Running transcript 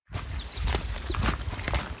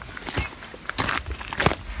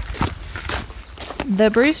The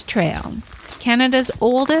Bruce Trail, Canada's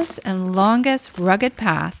oldest and longest rugged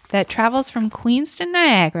path that travels from Queenston,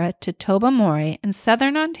 Niagara to Tobermory in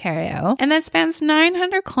southern Ontario and that spans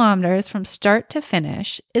 900 kilometers from start to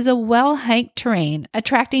finish, is a well-hiked terrain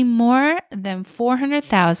attracting more than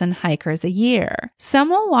 400,000 hikers a year.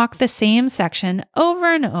 Some will walk the same section over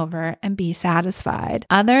and over and be satisfied.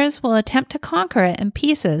 Others will attempt to conquer it in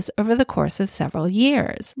pieces over the course of several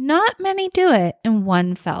years. Not many do it in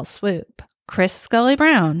one fell swoop. Chris Scully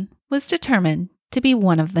Brown was determined to be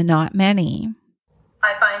one of the not many.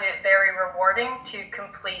 I find it very rewarding to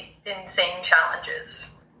complete insane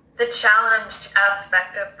challenges. The challenge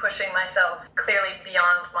aspect of pushing myself clearly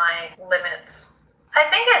beyond my limits. I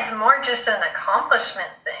think it's more just an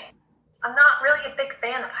accomplishment thing. I'm not really a big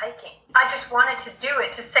fan of hiking. I just wanted to do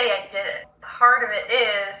it to say I did it. Part of it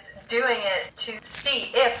is doing it to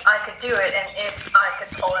see if I could do it and if I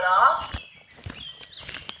could pull it off.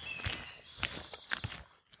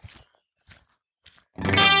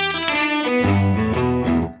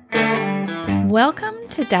 Welcome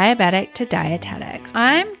to Diabetic to Dietetics.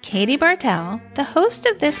 I'm Katie Bartell, the host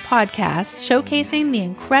of this podcast showcasing the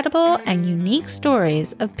incredible and unique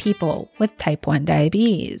stories of people with type 1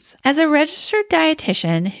 diabetes. As a registered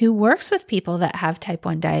dietitian who works with people that have type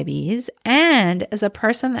 1 diabetes, and as a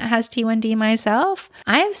person that has T1D myself,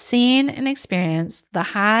 I have seen and experienced the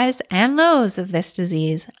highs and lows of this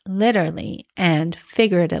disease, literally and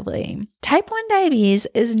figuratively. Type 1 diabetes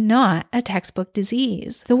is not a textbook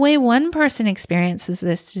disease. The way one person experiences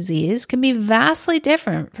this disease can be vastly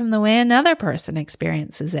different from the way another person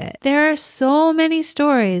experiences it. There are so many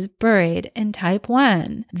stories buried in type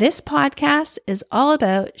 1. This podcast is all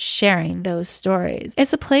about sharing those stories.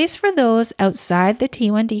 It's a place for those outside the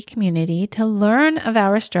T1D community to learn of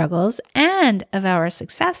our struggles and of our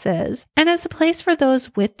successes, and it's a place for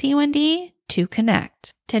those with T1D to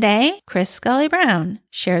connect. Today, Chris Scully Brown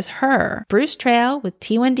shares her Bruce Trail with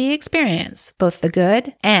T1D experience, both the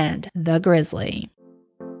good and the grisly.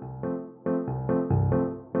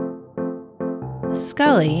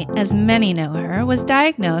 Scully, as many know her, was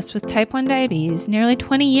diagnosed with type 1 diabetes nearly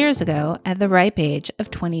 20 years ago at the ripe age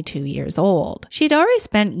of 22 years old. She'd already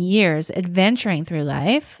spent years adventuring through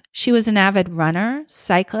life. She was an avid runner,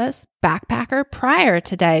 cyclist, backpacker prior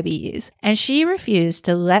to diabetes, and she refused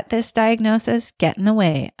to let this diagnosis get in the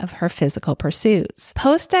way of her physical pursuits.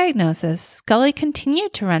 Post-diagnosis, Scully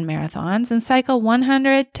continued to run marathons and cycle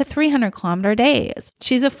 100 to 300 kilometer days.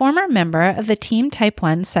 She's a former member of the Team Type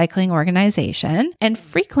 1 cycling organization and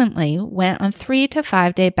frequently went on 3 to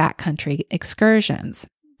 5 day backcountry excursions.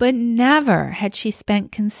 But never had she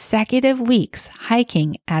spent consecutive weeks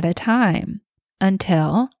hiking at a time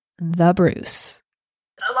until the Bruce.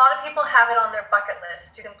 A lot of people have it on their bucket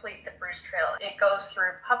list to complete the Bruce Trail. It goes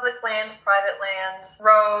through public lands, private lands,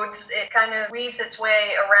 roads. It kind of weaves its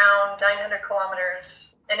way around 900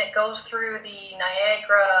 kilometers. And it goes through the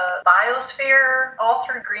Niagara biosphere, all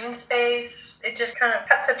through green space. It just kind of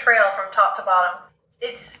cuts a trail from top to bottom.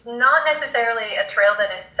 It's not necessarily a trail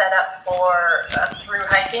that is set up for through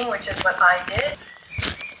hiking, which is what I did.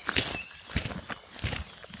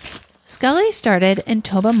 Scully started in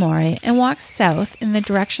Tobermory and walked south in the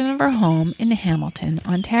direction of her home in Hamilton,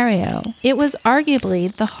 Ontario. It was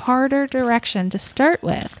arguably the harder direction to start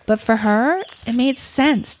with, but for her, it made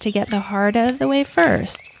sense to get the hard out of the way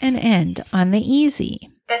first and end on the easy.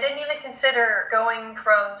 I didn't even consider going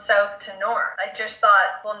from south to north. I just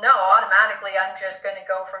thought, well, no, automatically I'm just going to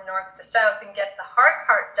go from north to south and get the hard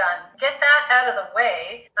part done. Get that out of the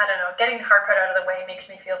way. I don't know, getting the hard part out of the way makes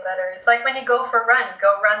me feel better. It's like when you go for a run,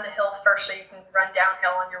 go run the hill first so you can run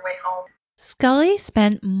downhill on your way home. Scully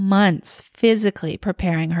spent months physically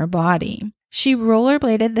preparing her body. She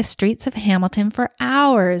rollerbladed the streets of Hamilton for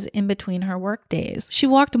hours in between her work days. She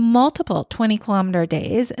walked multiple 20-kilometer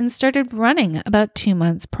days and started running about 2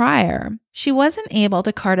 months prior. She wasn't able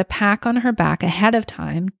to cart a pack on her back ahead of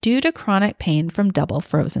time due to chronic pain from double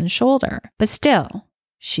frozen shoulder. But still,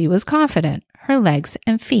 she was confident her legs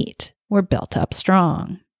and feet were built up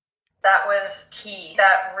strong. That was key.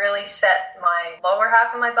 That really set my lower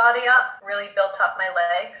half of my body up, really built up my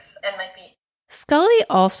legs and my feet. Scully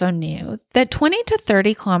also knew that 20 to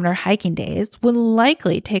 30 kilometer hiking days would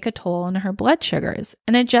likely take a toll on her blood sugars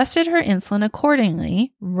and adjusted her insulin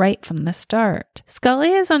accordingly right from the start.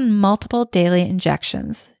 Scully is on multiple daily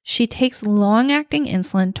injections. She takes long-acting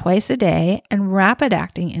insulin twice a day and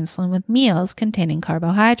rapid-acting insulin with meals containing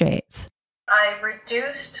carbohydrates. I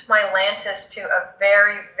reduced my Lantus to a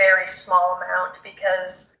very, very small amount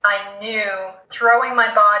because I knew throwing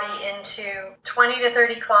my body into 20 to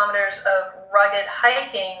 30 kilometers of rugged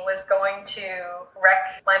hiking was going to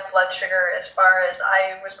wreck my blood sugar as far as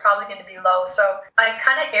I was probably going to be low. So I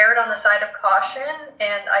kind of erred on the side of caution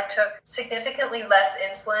and I took significantly less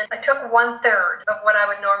insulin. I took 1/3 of what I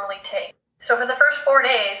would normally take. So for the first 4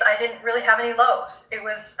 days, I didn't really have any lows. It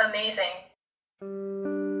was amazing.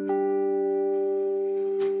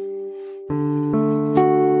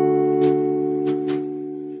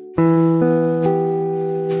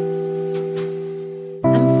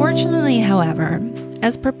 Unfortunately, however,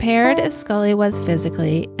 as prepared as Scully was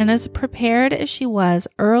physically and as prepared as she was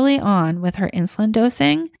early on with her insulin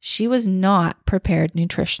dosing, she was not prepared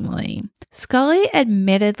nutritionally. Scully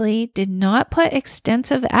admittedly did not put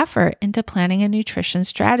extensive effort into planning a nutrition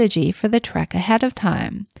strategy for the trek ahead of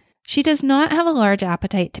time. She does not have a large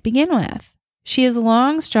appetite to begin with. She has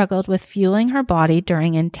long struggled with fueling her body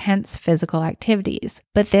during intense physical activities,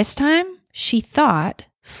 but this time she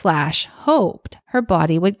thought/hoped her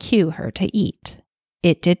body would cue her to eat.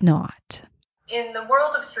 It did not. In the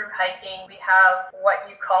world of thru hiking, we have what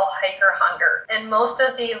you call hiker hunger. And most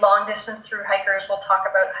of the long distance thru hikers will talk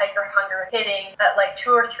about hiker hunger hitting at like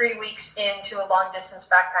 2 or 3 weeks into a long distance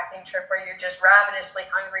backpacking trip where you're just ravenously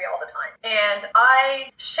hungry all the time. And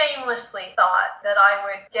I shamelessly thought that I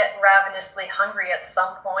would get ravenously hungry at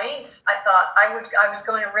some point. I thought I was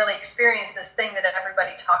going to really experience this thing that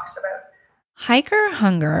everybody talks about. Hiker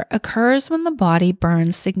hunger occurs when the body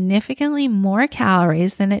burns significantly more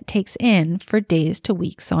calories than it takes in for days to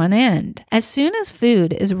weeks on end. As soon as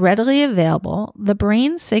food is readily available, the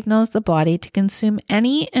brain signals the body to consume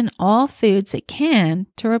any and all foods it can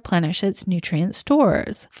to replenish its nutrient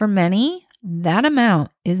stores. For many, that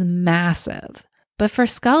amount is massive. But for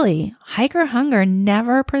Scully, hiker hunger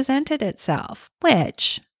never presented itself,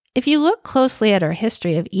 which, if you look closely at her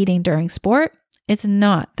history of eating during sport, it's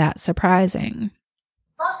not that surprising.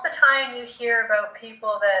 Most of the time you hear about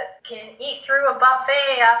people that can eat through a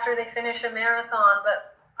buffet after they finish a marathon,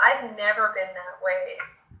 but I've never been that way.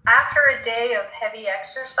 After a day of heavy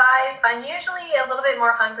exercise, I'm usually a little bit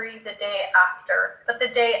more hungry the day after, but the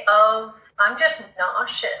day of, I'm just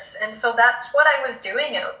nauseous. And so that's what I was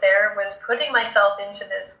doing out there, was putting myself into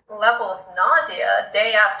this level of nausea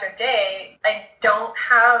day after day. I don't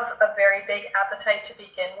have a very big appetite to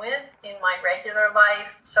begin with in my regular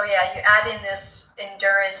life. So yeah, you add in this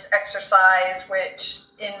endurance exercise, which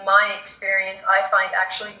in my experience, I find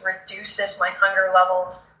actually reduces my hunger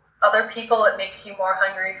levels. Other people, it makes you more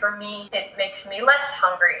hungry. For me, it makes me less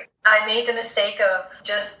hungry. I made the mistake of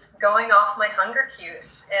just going off my hunger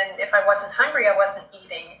cues. And if I wasn't hungry, I wasn't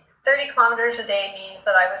eating. 30 kilometers a day means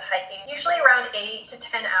that I was hiking usually around 8 to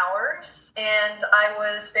 10 hours. And I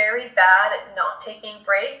was very bad at not taking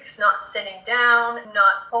breaks, not sitting down,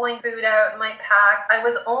 not pulling food out in my pack. I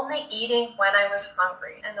was only eating when I was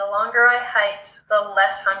hungry. And the longer I hiked, the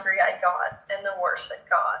less hungry I got and the worse it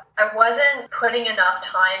got. I wasn't putting enough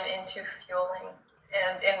time into fueling.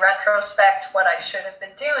 And in retrospect, what I should have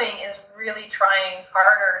been doing is really trying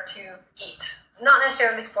harder to eat. Not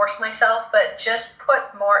necessarily force myself, but just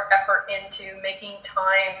put more effort into making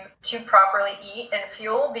time to properly eat and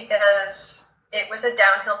fuel, because it was a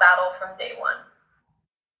downhill battle from day one.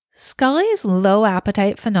 Scully's low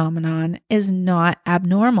appetite phenomenon is not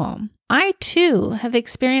abnormal. I too have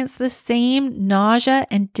experienced the same nausea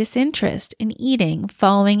and disinterest in eating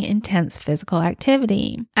following intense physical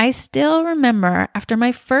activity. I still remember after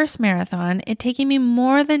my first marathon, it taking me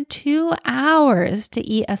more than 2 hours to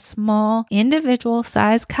eat a small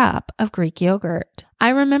individual-sized cup of Greek yogurt. I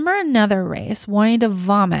remember another race wanting to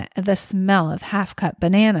vomit at the smell of half-cut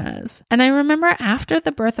bananas. And I remember after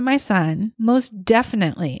the birth of my son, most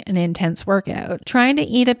definitely an intense workout, trying to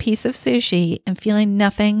eat a piece of sushi and feeling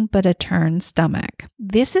nothing but a turned stomach.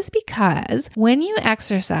 This is because when you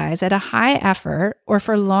exercise at a high effort or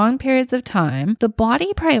for long periods of time, the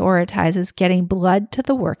body prioritizes getting blood to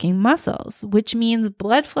the working muscles, which means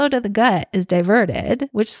blood flow to the gut is diverted,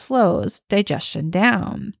 which slows digestion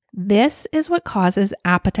down. This is what causes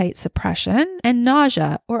appetite suppression and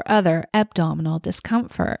nausea or other abdominal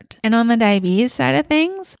discomfort. And on the diabetes side of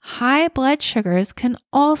things, high blood sugars can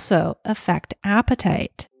also affect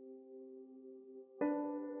appetite.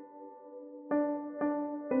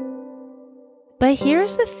 But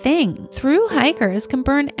here's the thing, thru hikers can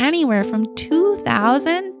burn anywhere from 2,000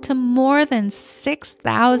 2,000 to more than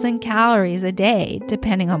 6,000 calories a day,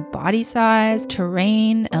 depending on body size,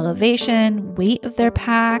 terrain, elevation, weight of their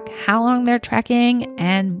pack, how long they're trekking,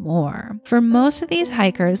 and more. For most of these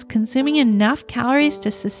hikers, consuming enough calories to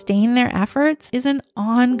sustain their efforts is an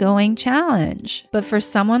ongoing challenge. But for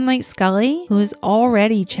someone like Scully, who is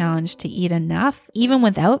already challenged to eat enough, even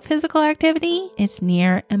without physical activity, it's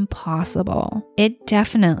near impossible. It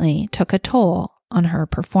definitely took a toll on her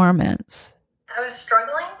performance. I was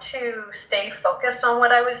struggling to stay focused on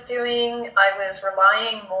what I was doing. I was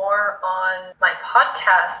relying more on my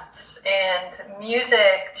podcasts and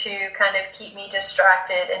music to kind of keep me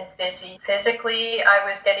distracted and busy. Physically, I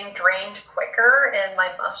was getting drained quicker and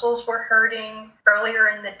my muscles were hurting earlier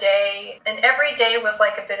in the day. And every day was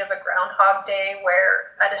like a bit of a Groundhog Day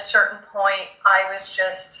where at a certain point I was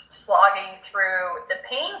just slogging through the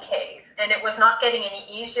pain cave. And it was not getting any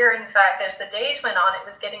easier. In fact, as the days went on, it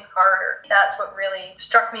was getting harder. That's what really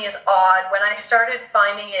struck me as odd. When I started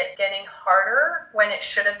finding it getting harder when it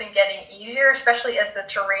should have been getting easier, especially as the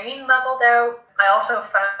terrain leveled out, I also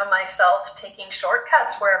found myself taking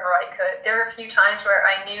shortcuts wherever I could. There were a few times where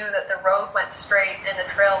I knew that the road went straight and the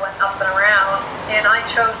trail went up and around, and I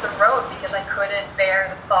chose the road because I couldn't bear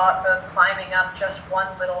the thought of climbing up just one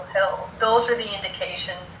little hill. Those are the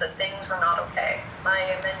indications that things were not okay. My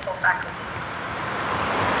mental faculties.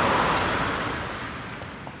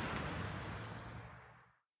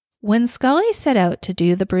 When Scully set out to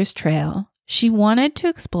do the Bruce Trail, she wanted to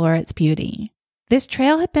explore its beauty. This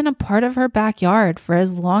trail had been a part of her backyard for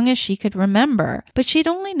as long as she could remember, but she'd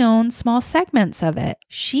only known small segments of it.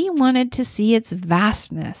 She wanted to see its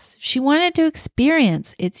vastness. She wanted to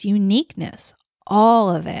experience its uniqueness,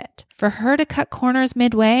 all of it. For her to cut corners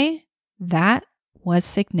midway, that was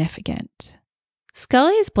significant.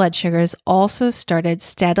 Scully's blood sugars also started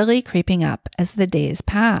steadily creeping up as the days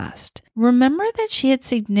passed. Remember that she had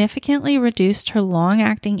significantly reduced her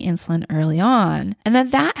long-acting insulin early on, and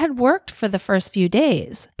that had worked for the first few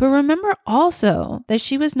days. But remember also that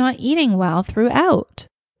she was not eating well throughout.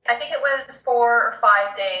 I think it was 4 or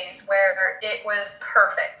 5 days where it was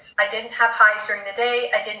perfect. I didn't have highs during the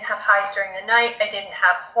day. I didn't have highs during the night. I didn't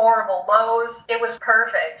have horrible lows. It was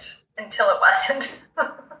perfect until it wasn't.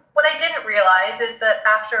 What I didn't realize is that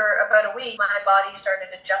after about a week, my body started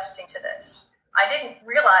adjusting to this. I didn't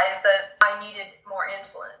realize that I needed more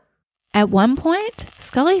insulin. At one point,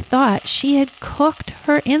 Scully thought she had cooked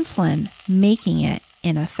her insulin, making it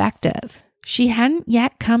ineffective. She hadn't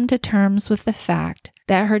yet come to terms with the fact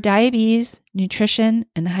that her diabetes, nutrition,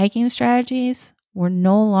 and hiking strategies were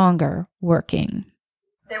no longer working.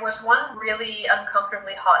 There was one really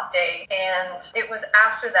uncomfortably hot day, and it was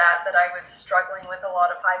after that I was struggling with a lot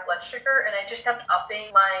of high blood sugar, and I just kept upping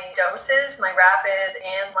my doses, my rapid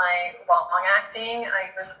and my long-acting.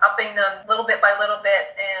 I was upping them little bit by little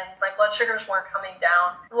bit, and my blood sugars weren't coming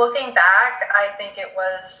down. Looking back, I think it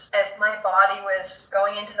was as my body was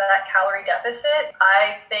going into that calorie deficit,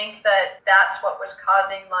 I think that that's what was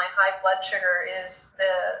causing my high blood sugar is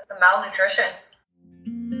the malnutrition.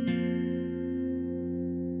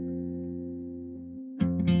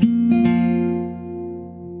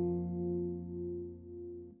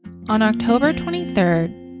 On October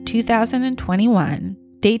 23rd, 2021,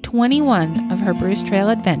 day 21 of her Bruce Trail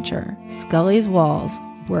adventure, Scully's walls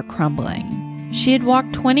were crumbling. She had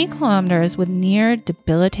walked 20 kilometers with near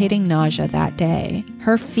debilitating nausea that day.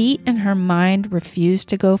 Her feet and her mind refused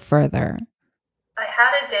to go further. I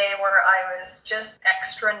had a day where I was just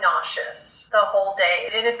extra nauseous the whole day.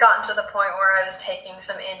 It had gotten to the point where I was taking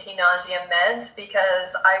some anti-nausea meds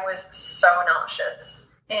because I was so nauseous.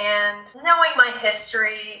 And knowing my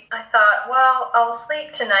history, I thought, well, I'll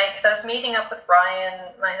sleep tonight because I was meeting up with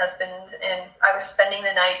Ryan, my husband, and I was spending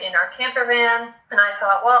the night in our camper van. And I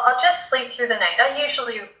thought, well, I'll just sleep through the night. I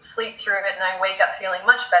usually sleep through it and I wake up feeling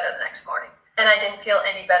much better the next morning. And I didn't feel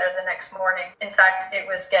any better the next morning. In fact, it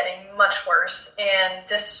was getting much worse. And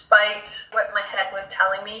despite what my head was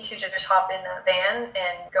telling me to just hop in that van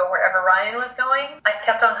and go wherever Ryan was going, I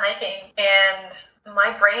kept on hiking. And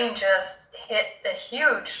my brain just hit a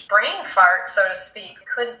huge brain fart, so to speak. I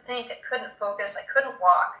couldn't think, I couldn't focus, I couldn't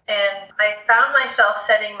walk. And I found myself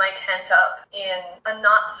setting my tent up in a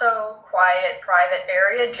not so quiet, private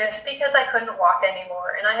area just because I couldn't walk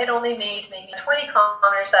anymore. And I had only made maybe 20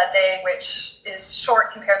 kilometers that day, which is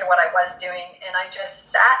short compared to what I was doing. And I just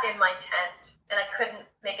sat in my tent and I couldn't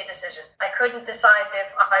make a decision. I couldn't decide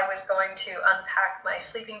if I was going to unpack my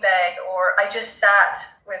sleeping bag, or I just sat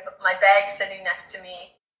with my bag sitting next to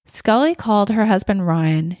me. Scully called her husband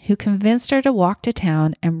Ryan, who convinced her to walk to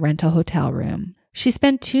town and rent a hotel room. She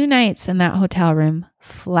spent 2 nights in that hotel room,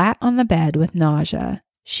 flat on the bed with nausea.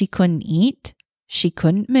 She couldn't eat, She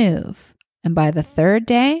couldn't move. And by the third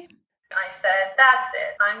day, I said, that's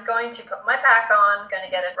it. I'm going to put my pack on, going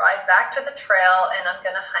to get a ride back to the trail, and I'm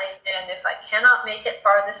going to hike. And if I cannot make it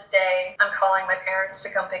far this day, I'm calling my parents to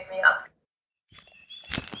come pick me up.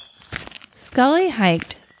 Scully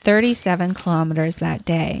hiked 37 kilometers that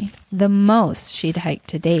day, the most she'd hiked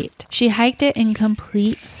to date. She hiked it in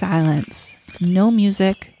complete silence. No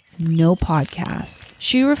music, no podcasts.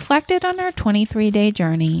 She reflected on her 23-day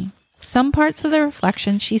journey. Some parts of the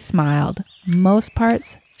reflection she smiled. Most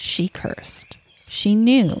parts she cursed. She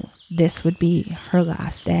knew this would be her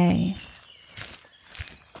last day.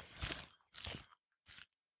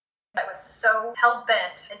 I was so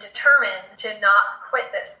hell-bent and determined to not quit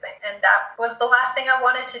this thing. And that was the last thing I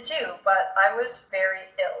wanted to do, but I was very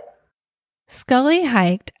ill. Scully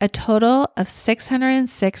hiked a total of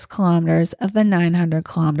 606 kilometers of the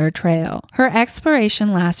 900-kilometer trail. Her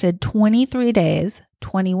exploration lasted 23 days,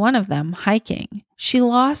 21 of them hiking. She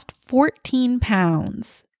lost 14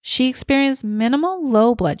 pounds. She experienced minimal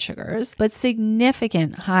low blood sugars, but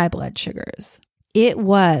significant high blood sugars. It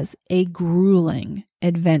was a grueling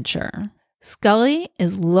adventure. Scully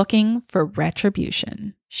is looking for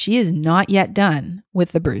retribution. She is not yet done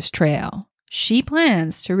with the Bruce Trail. She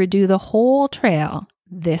plans to redo the whole trail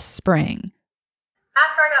this spring.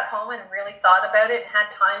 After I got home and really thought about it and had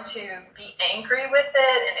time to be angry with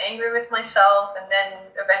it and angry with myself and then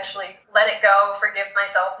eventually let it go, forgive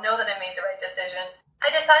myself, know that I made the right decision, I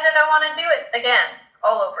decided I want to do it again,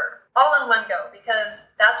 all over, all in one go, because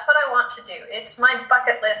that's what I want to do. It's my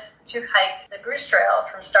bucket list to hike the Bruce Trail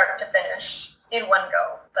from start to finish in one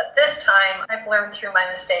go. But this time, I've learned through my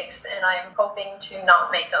mistakes, and I'm hoping to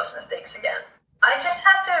not make those mistakes again. I just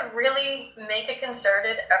have to really make a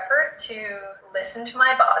concerted effort to listen to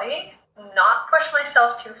my body, not push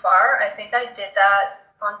myself too far. I think I did that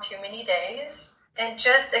on too many days. And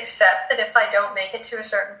just accept that if I don't make it to a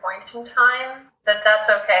certain point in time, that's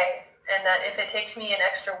okay. And that if it takes me an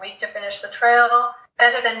extra week to finish the trail,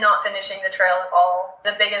 better than not finishing the trail at all.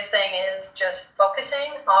 The biggest thing is just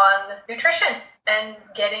focusing on nutrition and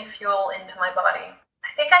getting fuel into my body.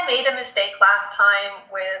 I think I made a mistake last time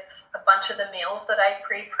with a bunch of the meals that I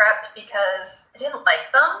pre-prepped because I didn't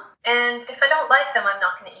like them. And if I don't like them, I'm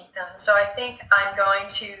not going to eat them. So I think I'm going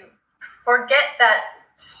to forget that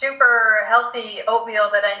super healthy oatmeal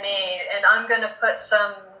that I made, and I'm going to put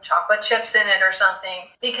some chocolate chips in it or something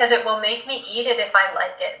because it will make me eat it if I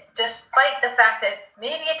like it, despite the fact that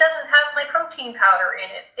maybe it doesn't have my protein powder in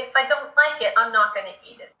it. If I don't like it, I'm not going to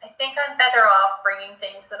eat it. I think I'm better off bringing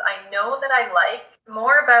things that I know that I like,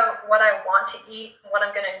 more about what I want to eat, what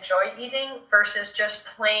I'm going to enjoy eating, versus just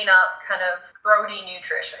plain up kind of grody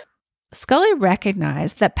nutrition. Scully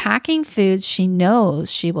recognized that packing foods she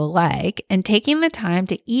knows she will like and taking the time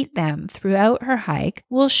to eat them throughout her hike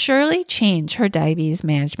will surely change her diabetes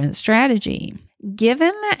management strategy.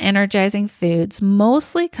 Given that energizing foods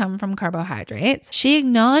mostly come from carbohydrates, she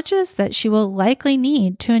acknowledges that she will likely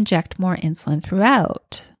need to inject more insulin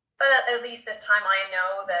throughout. But at least this time I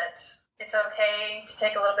know that it's okay to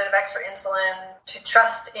take a little bit of extra insulin, to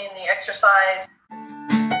trust in the exercise.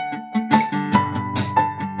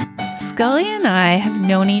 Scully and I have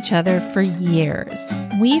known each other for years.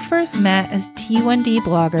 We first met as T1D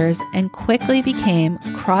bloggers and quickly became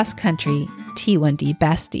cross-country T1D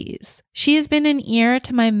besties. She has been an ear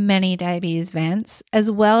to my many diabetes vents,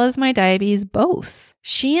 as well as my diabetes boasts.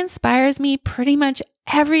 She inspires me pretty much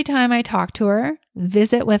every time I talk to her,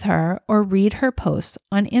 visit with her, or read her posts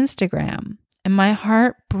on Instagram. And my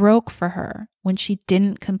heart broke for her when she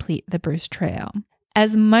didn't complete the Bruce Trail.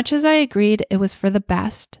 As much as I agreed it was for the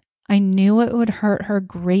best, I knew it would hurt her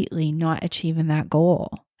greatly not achieving that goal.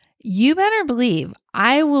 You better believe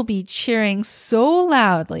I will be cheering so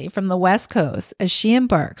loudly from the West Coast as she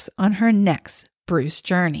embarks on her next Bruce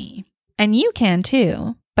journey. And you can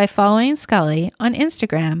too by following Scully on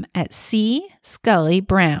Instagram at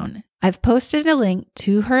 @CScullyBrown. I've posted a link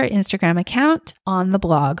to her Instagram account on the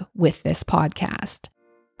blog with this podcast.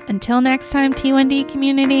 Until next time, T1D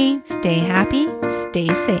community, stay happy, stay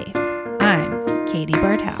safe. I'm Katie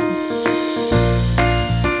Bartel.